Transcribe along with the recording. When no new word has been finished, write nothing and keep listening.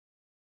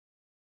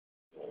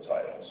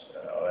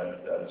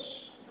medals. That's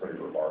pretty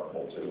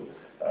remarkable too.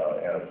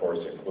 And of course,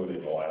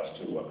 including the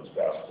last 2 women's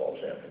basketball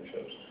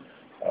championships.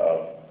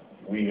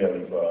 We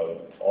have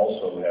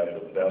also had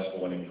the best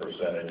winning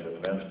percentage in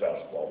the men's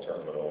basketball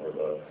tournament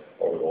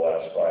over the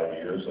last 5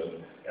 years,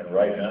 and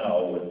right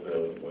now with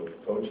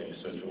coaching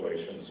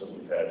situations that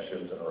we've had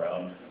shifting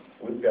around,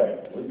 we've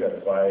got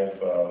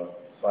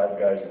five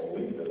guys in the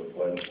league that have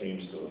led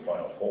teams to the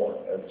Final Four.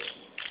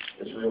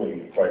 It's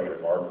really quite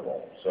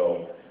remarkable.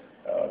 So,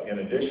 in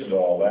addition to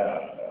all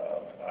that,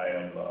 I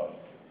am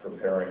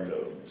preparing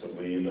to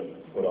leave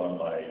and put on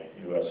my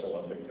U.S.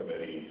 Olympic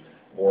Committee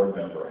board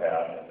member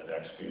hat in the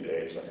next few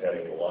days. I'm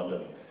heading to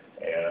London,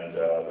 and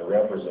the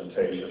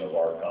representation of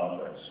our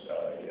conference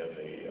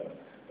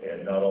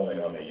and not only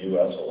on the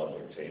U.S.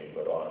 Olympic team,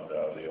 but on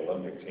the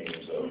Olympic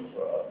teams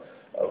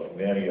of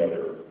many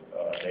other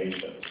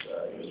nations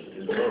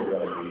is really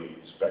going to be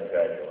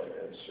spectacular.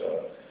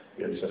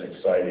 It's an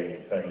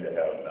exciting thing to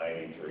have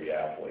 93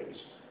 athletes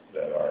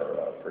that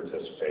are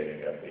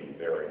participating at the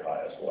very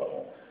highest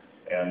level.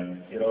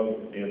 And, you know,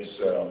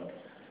 it's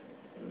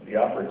the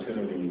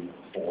opportunity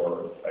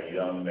for a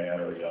young man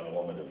or a young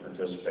woman to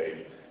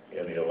participate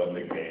in the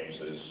Olympic Games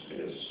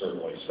is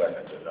certainly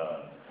second to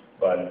none.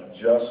 But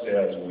just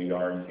as we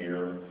aren't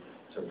here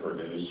to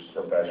produce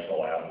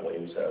professional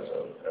athletes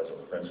as a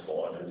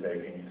principal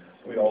undertaking,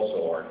 we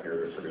also aren't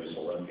here to produce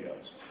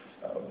Olympians.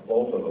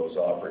 Both of those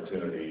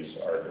opportunities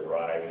are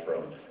derived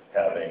from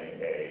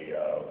having a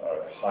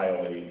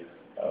highly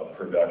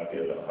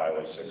productive and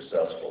highly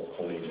successful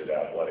collegiate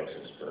athletics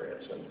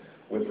experience. And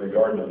with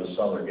regard to the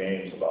Summer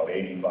Games, about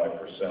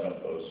 85%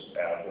 of those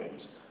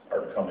athletes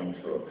are coming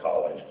through a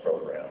college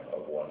program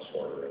of one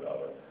sort or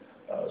another.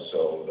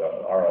 So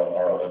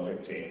our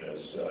Olympic team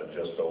is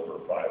just over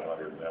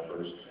 500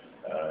 members,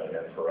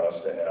 and for us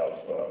to have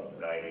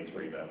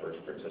 93 members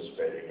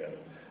participating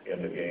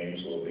in the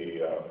games will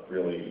be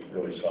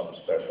really something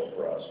special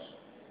for us.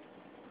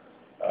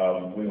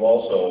 We've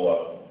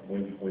also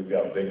we've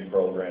got big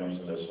programs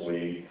in this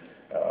league.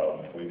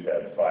 We've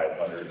had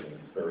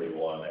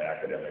 531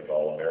 academic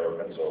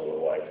All-Americans over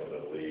the life of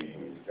the league.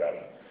 We've got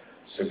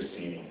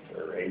 16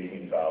 or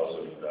 18,000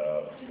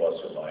 plus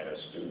or minus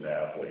student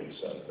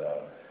athletes, and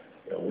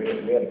you know, we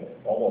had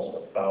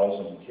almost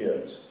 1,000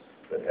 kids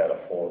that had a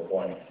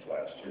 4-point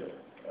last year.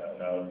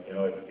 Now, you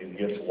know, it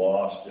gets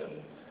lost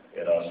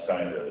in us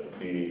trying to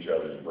beat each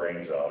other's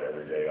brains out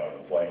every day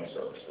on the playing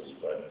surfaces,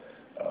 but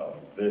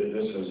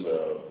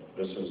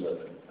this is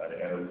an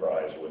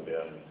enterprise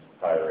within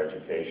higher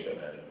education,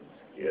 and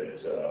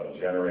it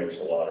generates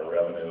a lot of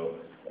revenue,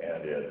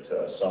 and it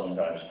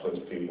sometimes puts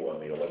people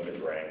in the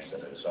Olympic ranks,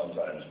 and it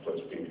sometimes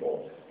puts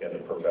people in the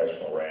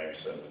professional ranks,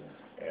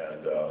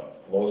 and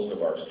most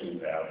of our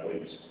student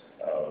athletes,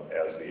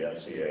 as the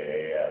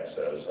NCAA ad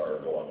says, are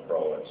going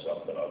pro in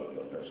something other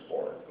than their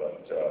sport.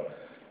 But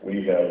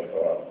we've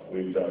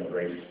done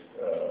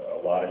a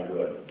lot of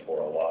good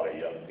for a lot of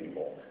young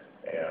people,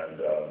 and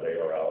they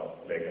are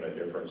out making a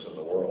difference in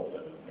the world,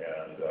 and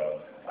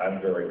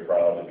I'm very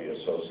proud to be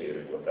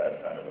associated with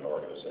that kind of an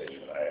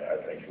organization. I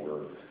think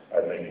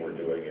we're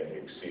doing it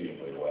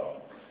exceedingly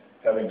well.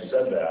 Having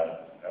said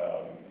that,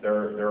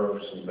 there are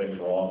some things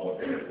wrong with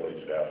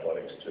collegiate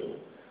athletics too.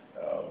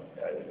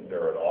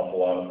 There are an awful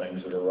lot of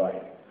things that are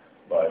right,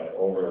 but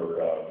over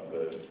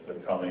the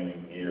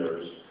coming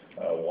years,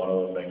 one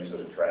of the things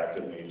that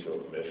attracted me to a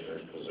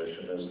commissioner's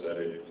position is that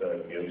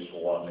it gives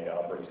one the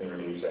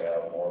opportunity to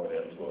have more of an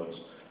influence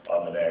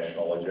on the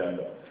national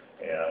agenda.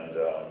 And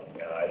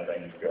I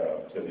think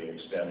to the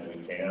extent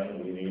we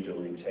can, we need to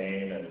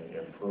retain and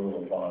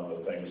improve upon the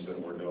things that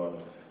we're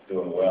doing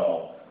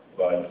well.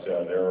 But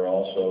there are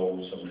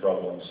also some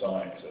troubling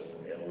signs,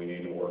 and we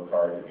need to work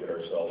hard to get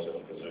ourselves in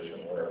a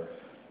position where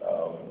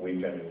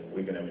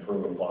we can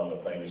improve upon the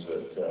things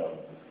that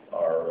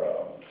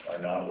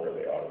are not where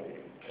they ought to be.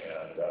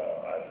 And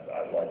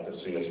I'd like to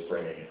see us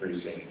bring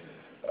increasing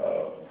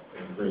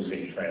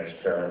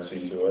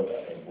transparency to it.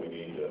 I think we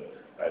need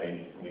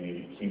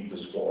to keep the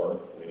score.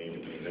 We need to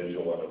be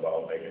vigilant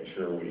about making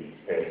sure we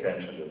pay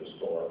attention to the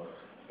score.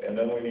 And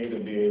then we need to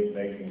be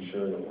making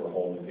sure that we're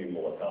holding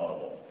people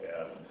accountable.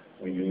 And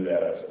we do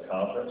that as a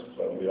conference,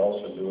 but we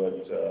also do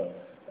it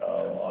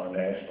on a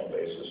national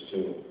basis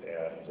too.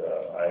 And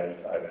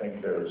I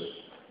think there's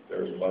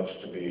much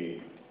to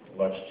be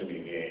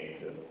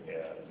gained. And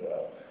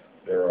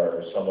there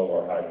are some of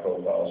our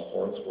high-profile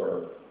sports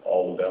where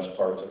all the best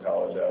parts of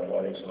college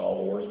athletics and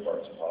all the worst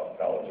parts of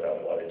college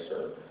athletics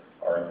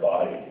are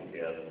embodied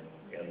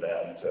in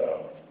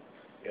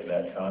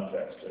that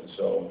context. And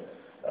so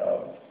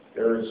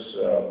there's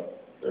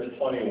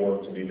plenty of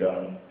work to be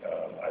done.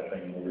 I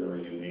think we're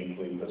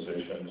uniquely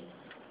positioned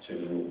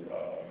to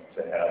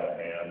have a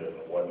hand in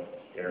what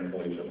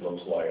intercollegiate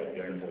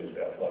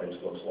athletics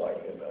looks like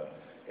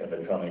in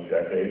the coming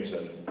decades,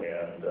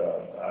 and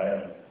I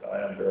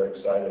am very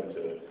excited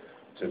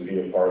to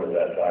be a part of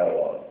that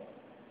dialogue.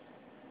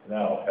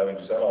 Now, having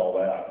said all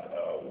that,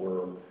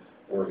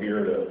 we're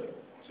here to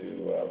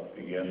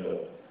begin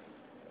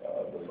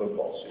the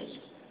football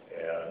season,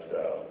 and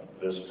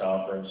this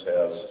conference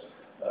has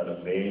an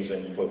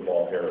amazing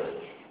football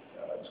heritage.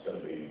 It's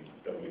going to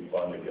be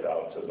fun to get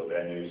out to the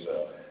venues.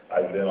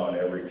 I've been on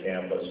every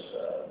campus.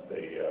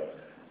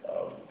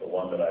 The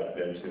one that I've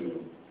been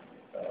to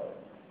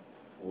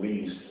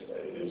least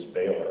is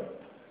Baylor,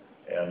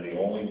 and the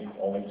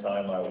only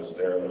time I was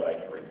there that I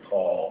can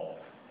recall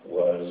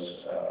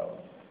was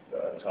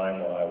a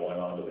time when I went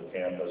onto the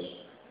campus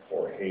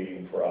for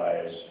Hayden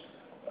Fry's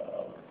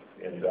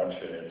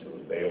induction into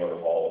the Baylor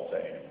Hall of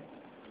Fame.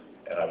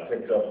 And I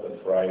picked up the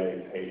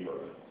Friday paper,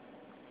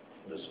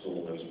 the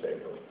school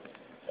newspaper,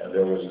 and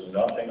there was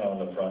nothing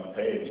on the front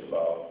page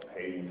about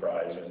Hayden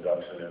Fry's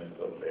induction into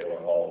the Baylor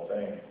Hall of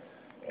Fame.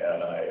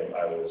 And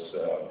I was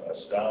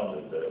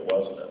astounded that it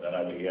wasn't. And then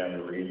I began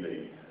to read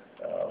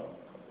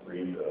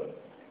the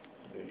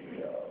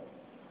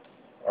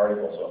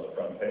articles on the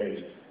front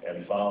page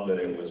and found that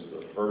it was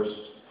the first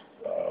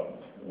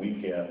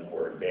weekend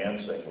where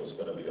dancing was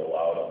going to be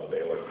allowed on the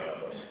Baylor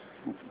campus.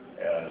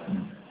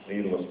 And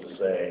needless to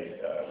say,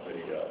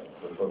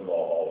 the Football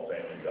Hall of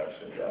Fame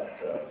induction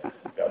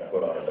got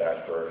put on a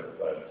back burner.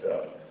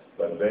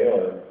 But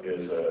Baylor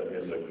is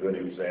a good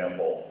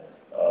example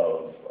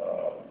of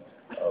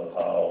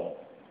how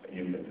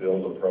you can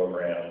build a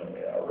program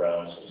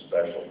around some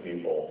special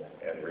people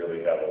and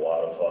really have a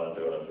lot of fun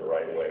doing it the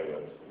right way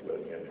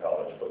in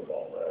college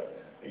football.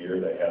 The year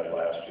they had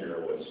last year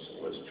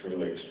was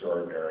truly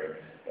extraordinary,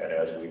 and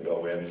as we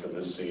go into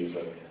this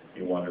season,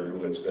 you wonder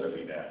who it's going to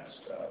be next.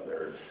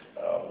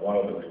 One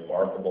of the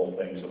remarkable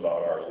things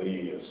about our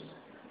league is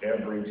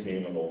every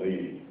team in the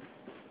league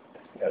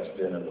has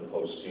been in the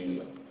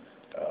postseason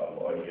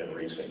in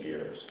recent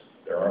years.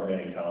 There aren't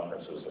many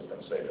conferences that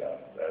can say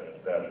that.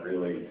 That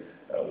really,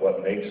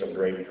 what makes a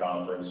great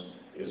conference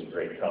is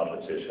great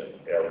competition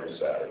every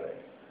Saturday.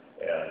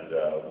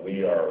 And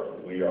we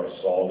are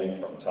salty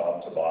from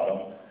top to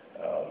bottom.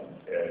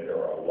 And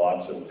there are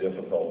lots of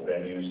difficult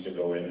venues to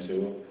go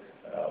into.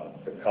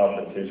 The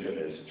competition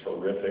is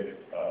terrific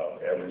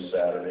every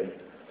Saturday,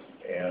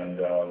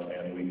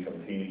 and we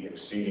compete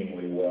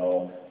exceedingly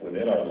well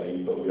within our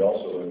league, but we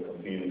also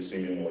compete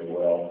exceedingly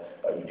well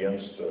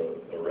against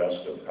the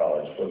rest of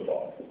college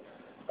football.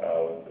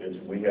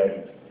 We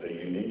have the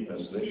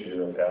uniqueness this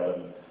year of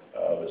having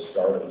the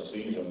start of the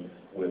season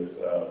with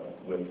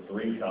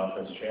 3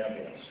 conference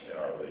champions in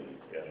our league,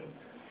 in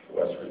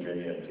West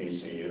Virginia and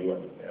TCU,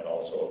 and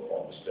also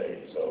Oklahoma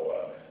State. So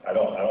I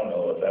don't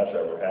know that that's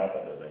ever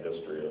happened in the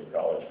history of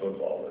college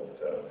football,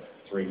 that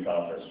 3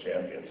 conference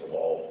champions have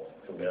all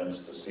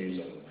commenced the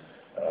season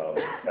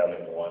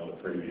having won the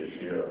previous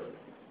year.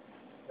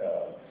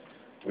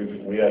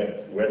 We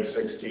had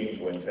 6 teams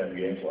win 10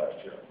 games last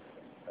year.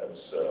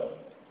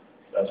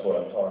 That's what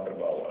I'm talking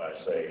about when I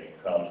say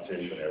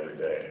competition every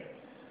day.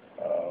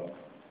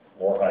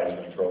 More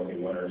Heisman Trophy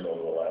winners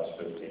over the last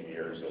 15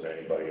 years than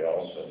anybody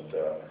else,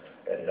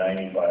 and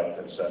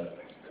 95%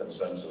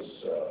 consensus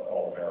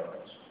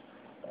All-Americans.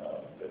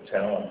 The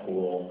talent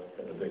pool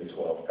in the Big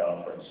 12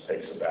 Conference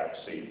takes a back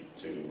seat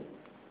to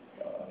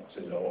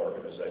no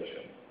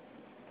organization.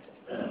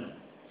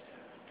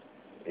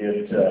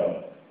 It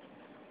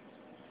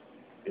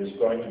is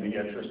going to be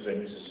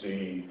interesting to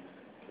see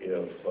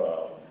if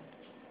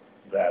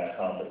that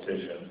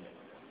competition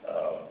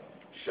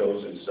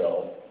shows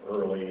itself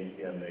early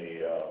in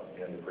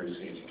the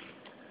preseason.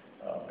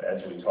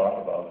 As we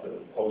talk about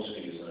the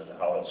postseason and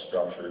how it's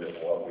structured and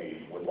what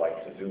we would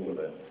like to do with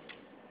it,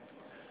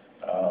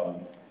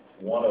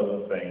 one of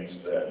the things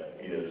that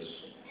is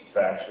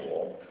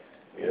factual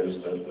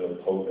is that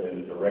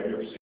the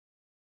regular season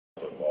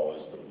football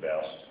is the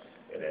best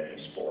in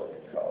any sport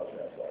in college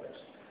athletics.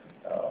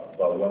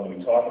 But when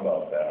we talk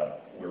about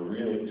that, we're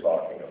really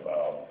talking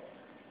about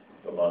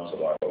the months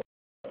of October.